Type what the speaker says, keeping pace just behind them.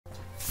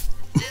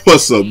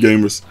What's up,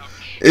 gamers?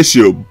 It's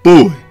your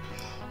boy,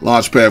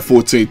 Launchpad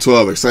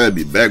 1412. Excited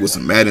to be back with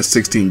some Madden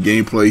 16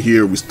 gameplay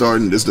here. We're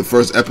starting. This is the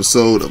first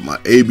episode of my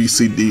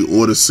ABCD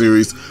order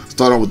series.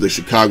 Starting with the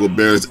Chicago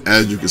Bears,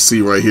 as you can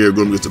see right here,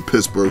 going against the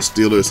Pittsburgh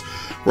Steelers.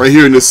 Right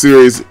here in this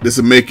series, this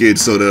will make it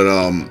so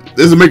that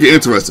this will make it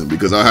interesting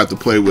because I have to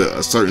play with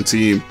a certain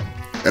team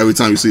every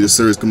time you see the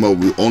series come up.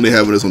 We only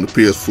have this on the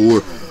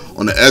PS4.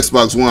 On the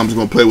Xbox One, I'm just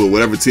going to play with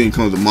whatever team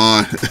comes to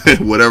mind,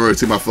 whatever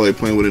team I feel like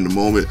playing with in the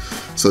moment.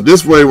 So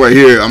this way right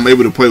here, I'm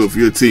able to play with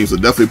your team. So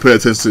definitely pay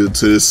attention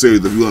to this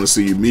series if you want to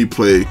see me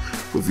play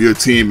with your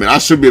team. And I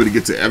should be able to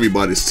get to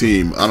everybody's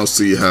team. I don't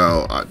see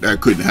how that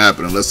couldn't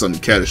happen unless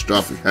something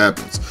catastrophic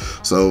happens.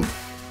 So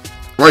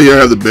right here I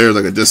have the Bears,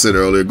 like I just said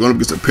earlier, going up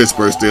against the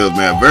Pittsburgh Steelers,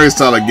 man. Very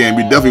solid game.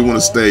 You definitely want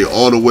to stay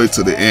all the way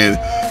to the end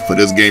for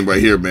this game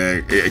right here,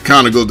 man. It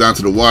kind of goes down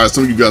to the wire.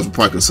 Some of you guys will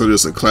probably consider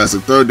this a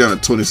classic. Third down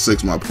at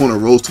 26. My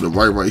opponent rolls to the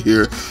right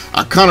here.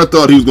 I kind of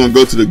thought he was going to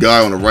go to the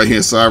guy on the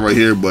right-hand side right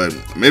here, but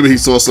maybe he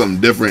saw something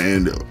different,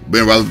 and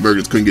Ben Roethlisberger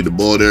just couldn't get the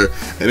ball there.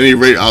 At any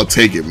rate, I'll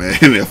take it, man,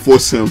 and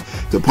force him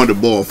to punt the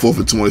ball on 4th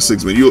and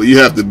 26. Man, you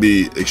have to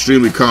be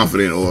extremely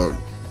confident or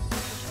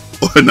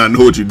not know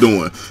what you're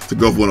doing to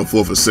go for one on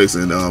 4th and 6,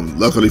 and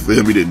luckily for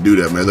him, he didn't do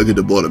that, man. Look at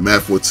the ball to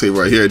Matt Forte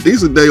right here.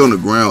 Decent day on the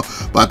ground,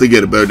 but I think he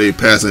had a better day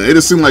passing. It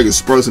just seemed like in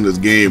spurts in this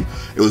game,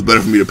 it was better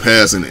for me to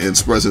pass, and in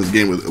spurts in this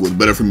game, it was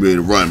better for me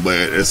to run. But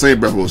at the same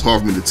breath, it was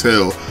hard for me to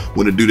tell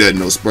when to do that in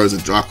those spurts.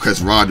 And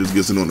Chris Rogers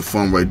gets in on the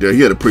phone right there. He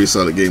had a pretty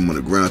solid game on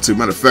the ground, too.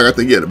 Matter of fact, I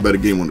think he had a better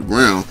game on the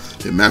ground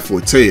than Matt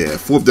Forte had.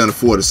 4th down and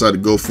 4, decided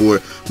to go for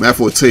it. Matt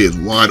Forte is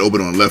wide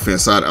open on the left-hand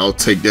side. I'll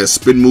take that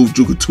spin move,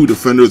 juke 2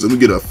 defenders, and we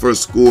get our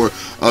first score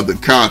of the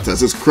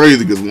contest. It's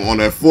crazy because on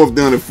that 4th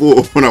down and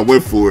 4, when I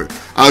went for it,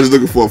 I was just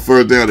looking for a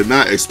first down. Did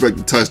not expect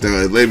the touchdown.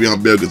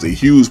 Le'Veon Bell gets a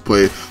huge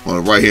play on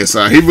the right-hand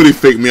side. He really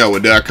faked me out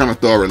with that. I kind of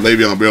thought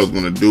Le'Veon Bell was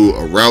going to do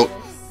a route,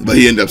 but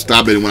he ended up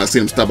stopping. And when I see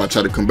him stop, I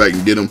tried to come back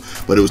and get him,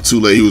 but it was too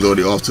late. He was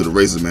already off to the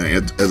races,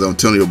 man. As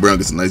Antonio Brown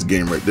gets a nice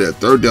game right there.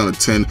 3rd down and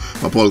 10.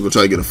 My opponent's going to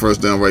try to get a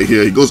first down right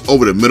here. He goes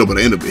over the middle, but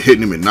I end up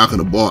hitting him and knocking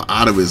the ball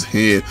out of his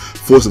hand,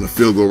 forcing a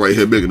field goal right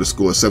here, making the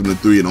score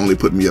 7-3, and only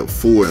put me up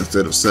 4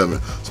 instead of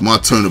 7. So my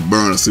turn to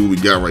burn and see what we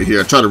got right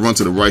here. I try to run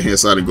to the right-hand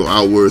side and go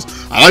outwards.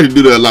 I like to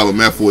do that a lot with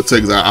Matt Forte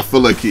because I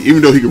feel like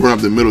even though he can run up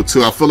the middle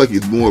too, I feel like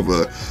he's more of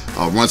a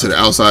run to the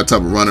outside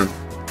type of runner.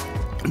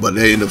 But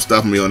they ended up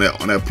stopping me on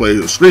that play.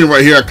 The screen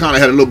right here, I kind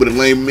of had a little bit of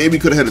lane. Maybe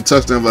could have had a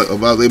touchdown if I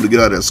was able to get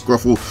out of that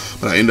scruffle.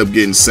 But I ended up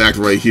getting sacked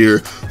right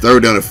here.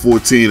 3rd down at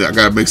 14. I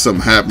got to make something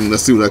happen.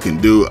 Let's see what I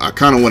can do. I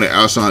kind of wanted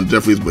Alshon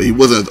Jeffries, but he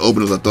wasn't as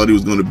open as I thought he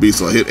was going to be.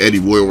 So I hit Eddie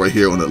Royal right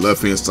here on the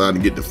left-hand side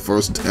and get the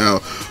first down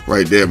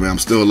right there, man. I'm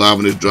still alive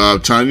in this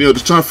drive.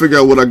 Just trying to figure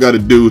out what I got to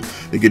do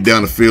to get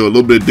down the field. A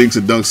little bit of dinks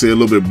and dunks here. A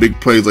little bit of big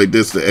plays like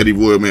this to Eddie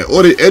Royal, man.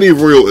 Eddie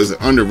Royal is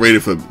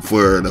underrated for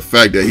the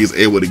fact that he's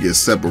able to get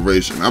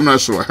separation. I'm not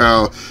sure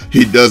how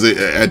he does it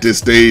at this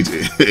stage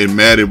in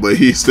Madden, but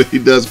he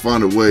does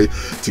find a way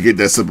to get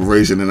that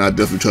separation, and I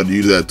definitely try to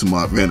use that to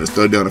my advantage.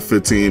 3rd down to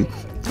 15.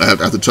 I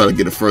have to try to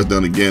get a first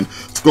down again.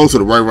 Let's go to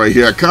the right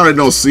here. I kind of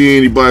don't see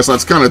anybody, so I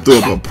just kind of threw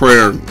up a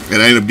prayer,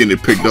 and I ended up getting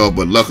it picked off,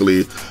 but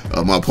luckily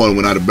my opponent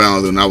went out of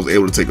bounds, and I was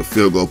able to take a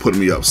field goal, putting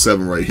me up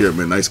 7 right here,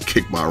 man. Nice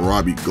kick by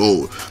Robbie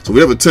Gould. So we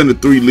have a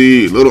 10-3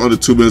 lead, a little under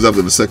 2 minutes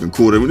after the second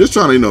quarter. We're just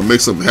trying to,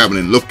 make something happen,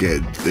 and look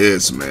at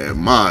this, man.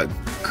 My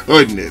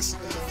goodness.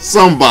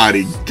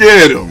 Somebody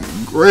get him.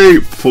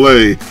 Great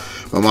play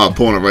by my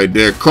opponent right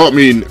there. Caught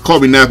me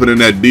napping in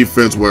that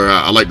defense where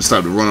I like to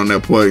stop the run on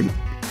that play.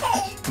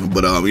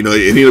 But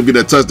he ended up getting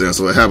that touchdown,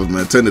 so it happens,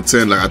 man.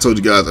 10-10. Like I told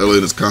you guys earlier,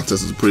 this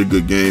contest is a pretty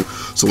good game.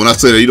 So when I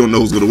say that you don't know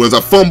who's gonna win,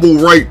 I fumble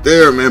right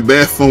there, man.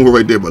 Bad fumble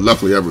right there, but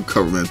luckily I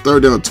recovered, man.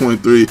 3rd down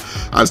 23.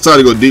 I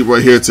decided to go deep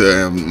right here to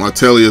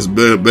Martellus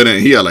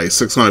Bennett. He had like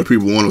 600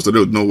 people on him, so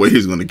there was no way he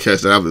was gonna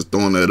catch that. I was just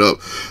throwing that up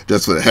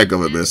just for the heck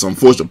of it, man. So I'm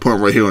forced to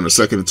punt right here on the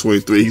 2nd and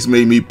 23. He's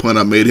made me punt.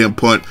 I made him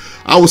punt.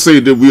 I would say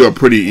that we are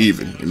pretty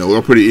even.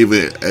 We're pretty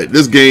even.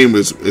 This game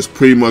is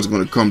pretty much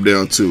going to come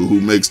down to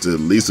who makes the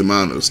least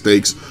amount of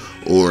mistakes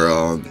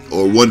or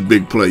one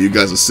big play. You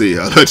guys will see.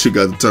 I'll let you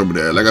guys determine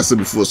that. Like I said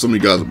before, some of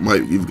you guys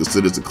might even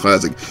consider this a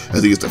classic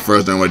as he gets the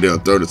first down right there on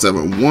 3rd and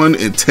 7. 1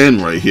 and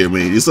 10 right here,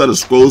 man. He decided to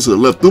scroll to the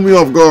left. Threw me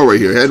off guard right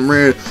here. Hadn't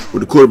ran with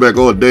the quarterback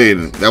all day,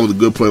 and that was a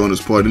good play on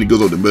his part. Then he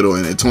goes over the middle,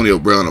 and Antonio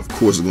Brown, of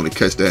course, is going to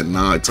catch that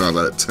 9 times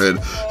out of 10.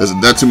 There's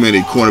not too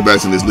many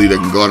cornerbacks in this league that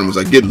can guard him. As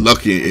I get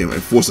lucky and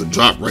force a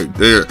drop right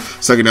there.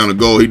 2nd down to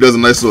goal. He does a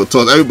nice little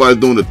toss.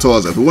 Everybody's doing the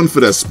toss. If it wasn't for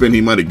that spin,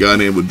 he might have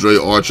gotten in with Dre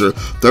Archer.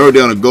 3rd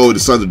down to goal. He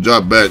decides to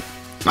drop back.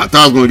 I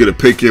thought I was going to get a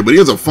pick here, but he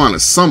ends up finding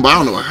somebody.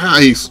 I don't know how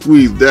he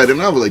squeezed that in.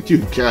 I was like, you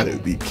gotta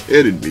be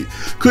kidding me.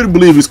 Couldn't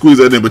believe he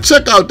squeezed that in. But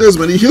check out this,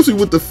 man. He hits me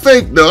with the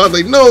fake, though. I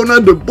was like, no,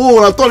 not the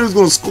bull. I thought he was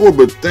going to score,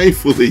 but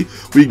thankfully,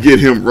 we get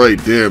him right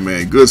there,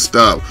 man. Good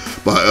stop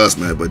by us,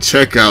 man. But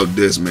check out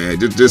this, man.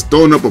 Just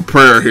throwing up a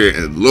prayer here,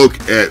 and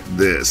look at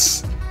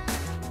this.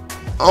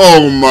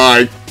 Oh,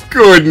 my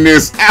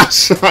goodness.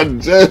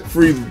 Alshon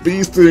Jeffries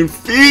beasting and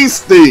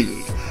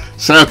feasting.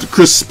 Shout out to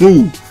Chris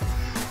Smooth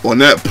on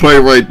that play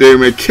right there,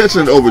 man.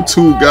 Catching over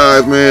 2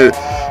 guys, man.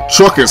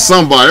 Trucking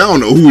somebody. I don't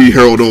know who he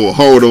hurled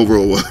over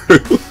or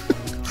whatever.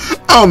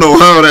 I don't know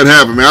how that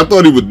happened, man. I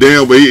thought he was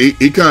down, but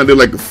he kind of did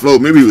like a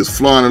float. Maybe he was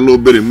flying a little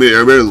bit in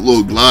mid-air. Maybe it was a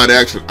little glide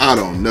action. I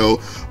don't know.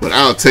 But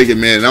I'll take it,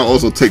 man. And I'll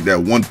also take that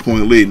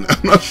 1-point lead.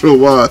 I'm not sure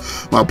why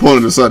my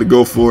opponent decided to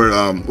go for it.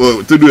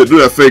 Well, to do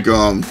that fake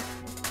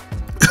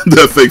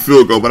that fake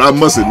field goal. But I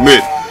must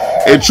admit,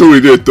 it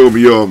truly did throw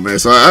me off, man.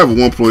 So I have a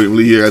 1-point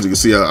lead here. As you can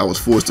see, I was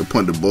forced to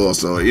punt the ball.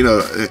 So, you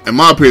know, in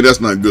my opinion, that's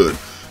not good.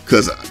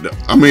 Because,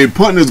 I mean,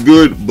 punting is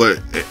good, but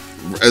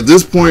at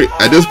this point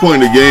in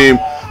the game,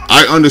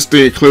 I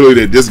understand clearly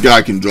that this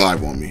guy can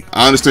drive on me.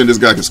 I understand this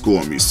guy can score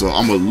on me. So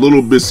I'm a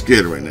little bit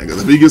scared right now.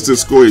 Because if he gets to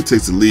score, he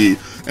takes the lead.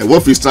 And what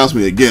if he stops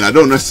me again? I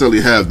don't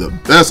necessarily have the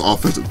best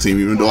offensive team,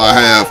 even though I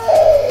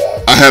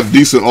have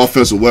decent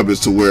offensive weapons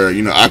to where,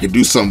 you know, I can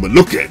do something. But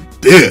look at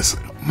this.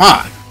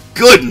 My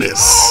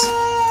goodness.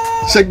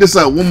 Check this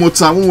out one more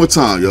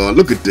time, y'all.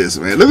 Look at this,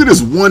 man. Look at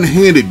this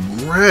one-handed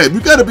grab.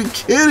 You got to be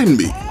kidding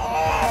me.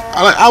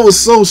 I was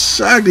so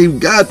shocked he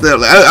got that.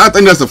 I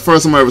think that's the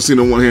first time I ever seen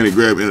a one-handed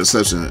grab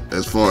interception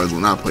as far as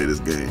when I play this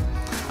game.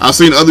 I've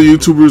seen other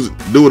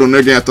YouTubers do it on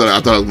their game. I thought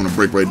I was going to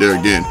break right there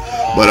again.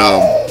 But,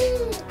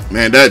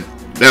 man, that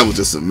was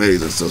just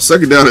amazing. So,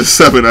 2nd down and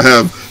 7, I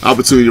have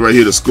opportunity right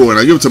here to score. And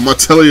I give it to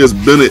Martellus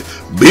Bennett.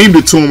 Beamed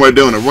it to him right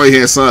there on the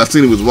right-hand side. I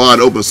seen he was wide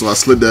open, so I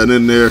slid that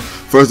in there.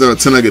 1st down and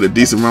 10, I get a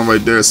decent run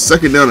right there.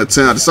 2nd down and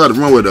 10, I decided to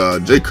run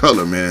with Jay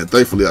Cutler, man.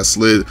 Thankfully, I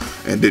slid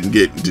and didn't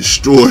get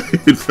destroyed.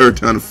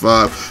 3rd down and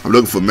 5, I'm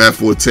looking for Matt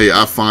Forte.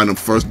 I find him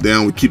 1st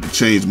down. We keep the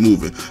chains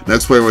moving.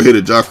 Next play right here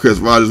to Jacquez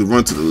Rogers. We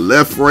run to the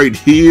left right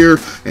here,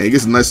 and he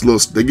gets a nice little,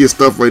 they get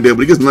stuff right there,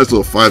 but he gets a nice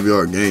little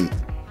 5-yard gain.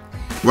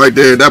 Right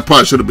there, that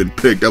probably should have been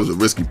picked. That was a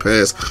risky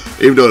pass,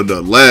 even though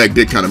the lag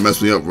did kind of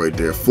mess me up right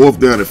there. 4th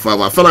down and 5.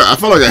 I felt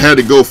like I had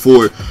to go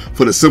for it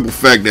for the simple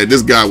fact that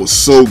this guy was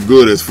so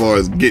good as far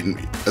as being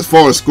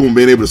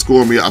able to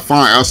score me. I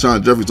find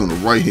Alshon Jeffries on the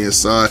right-hand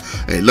side,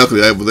 and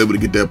luckily I was able to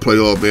get that play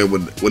off, man.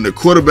 When the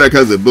quarterback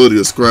has the ability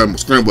to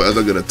scramble, as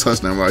I get a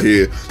touchdown right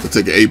here to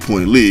take an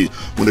 8-point lead.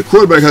 When the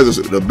quarterback has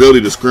the ability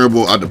to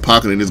scramble out the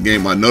pocket in this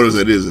game, I notice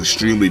that it is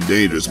extremely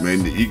dangerous,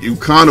 man. You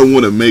kind of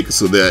want to make it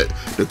so that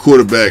the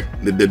quarterback,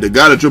 the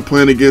guy that you're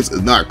playing against,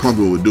 is not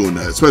comfortable with doing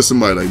that, especially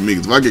somebody like me.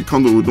 Because if I get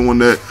comfortable with doing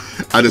that,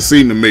 I just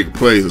seem to make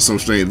plays for some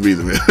strange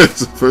reason, man.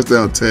 1st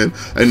down 10,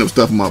 I end up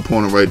stuffing my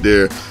opponent right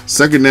there.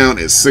 2nd down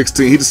is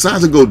 16. He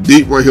decides to go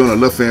deep right here on the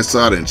left-hand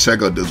side, and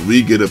check out this.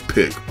 We get a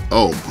pick.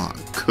 Oh my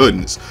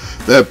goodness,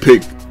 that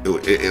pick.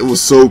 It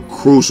was so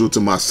crucial to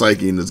my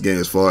psyche in this game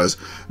as far as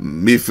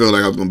me feeling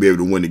like I was going to be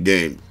able to win the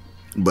game.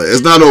 But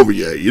it's not over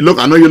yet.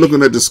 I know you're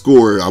looking at the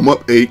score. I'm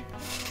up 8.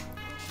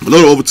 A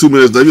little over 2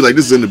 minutes though. You're like,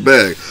 this is in the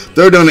bag.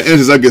 3rd down and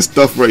inches, I get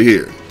stuffed right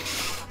here.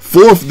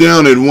 4th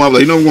down and 1.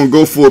 Like, you know, I'm going to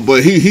go for it.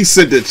 But he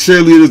sent the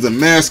cheerleaders, the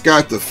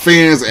mascot, the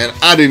fans, and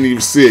I didn't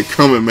even see it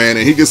coming, man.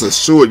 And he gets a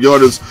short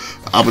yardage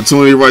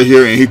opportunity right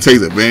here, and he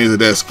takes advantage of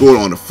that. Scored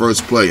on the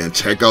first play. And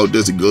check out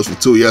this. He goes for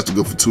 2. He has to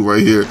go for 2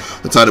 right here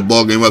to tie the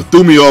ball game up.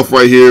 Threw me off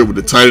right here with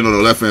the tight end on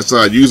the left-hand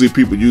side. Usually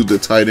people use the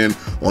tight end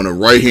on the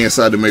right-hand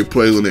side to make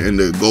plays in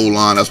the goal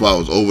line. That's why I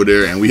was over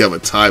there. And we have a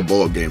tie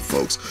ball game,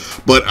 folks.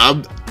 But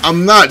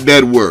I'm not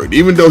that worried.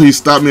 Even though he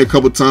stopped me a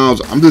couple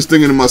times, I'm just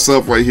thinking to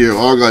myself right here,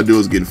 all I got to do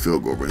is get a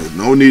field goal. Right? There's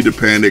no need to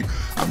panic.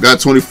 I've got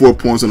 24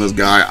 points on this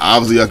guy.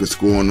 Obviously, I can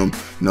score on them.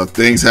 You know,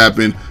 things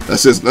happen.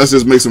 Let's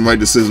just make some right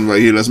decisions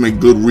right here. Let's make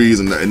good reads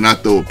and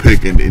not throw a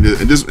pick and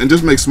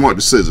just make smart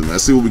decisions, man.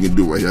 Let's see what we can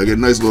do right here. I get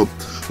a nice little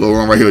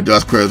run right here with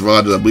Jacquez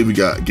Rogers. I believe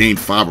he gained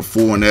 5 or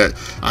 4 on that.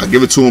 I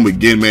give it to him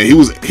again, man. He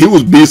was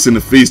beasting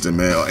and feasting,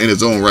 man, in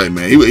his own right,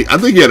 man. I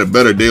think he had a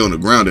better day on the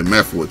ground than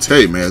Matt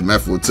Forte, man.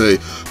 Matt Forte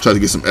tried to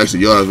get some extra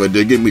yards right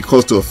there, getting me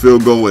close to a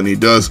field goal, and he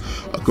does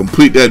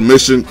complete that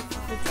mission.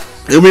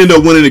 And we end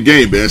up winning the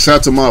game, man. Shout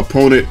out to my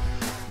opponent.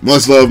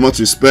 Much love, much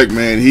respect,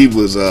 man. He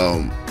was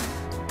a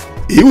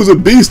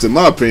beast in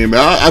my opinion,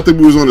 man. I think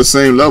we was on the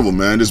same level,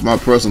 man. This is my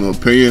personal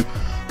opinion.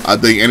 I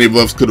think any of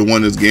us could have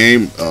won this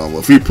game.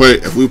 If we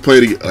played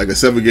like a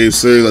 7-game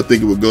series, I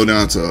think it would go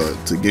down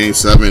to game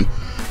 7,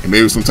 and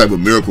maybe some type of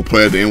miracle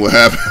play at the end would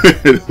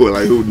happen.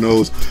 Like, who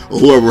knows? Or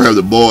whoever have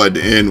the ball at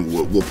the end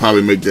will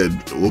probably make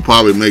that. Will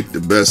probably make the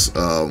best.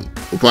 Will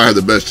probably have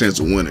the best chance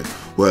of winning.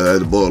 Whether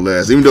the ball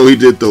lasts, even though he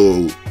did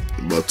throw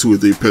about 2 or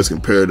 3 picks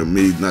compared to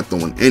me not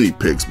throwing any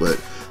picks, but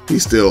he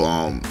still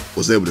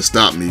was able to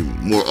stop me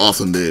more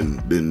often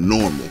than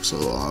normal.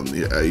 So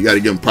yeah, you got to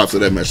give him props for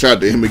that, man. Shout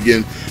out to him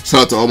again.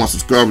 Shout out to all my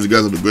subscribers. You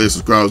guys are the greatest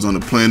subscribers on the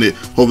planet.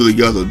 Hopefully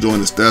you guys are enjoying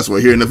the stats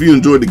right here. And if you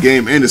enjoyed the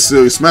game and the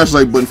series, smash the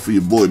like button for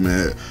your boy,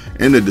 man.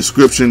 In the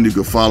description, you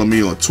can follow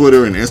me on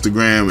Twitter and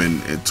Instagram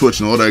and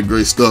Twitch and all that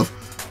great stuff.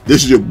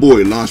 This is your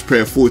boy,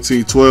 Launchpad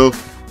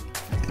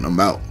 1412, and I'm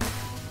out.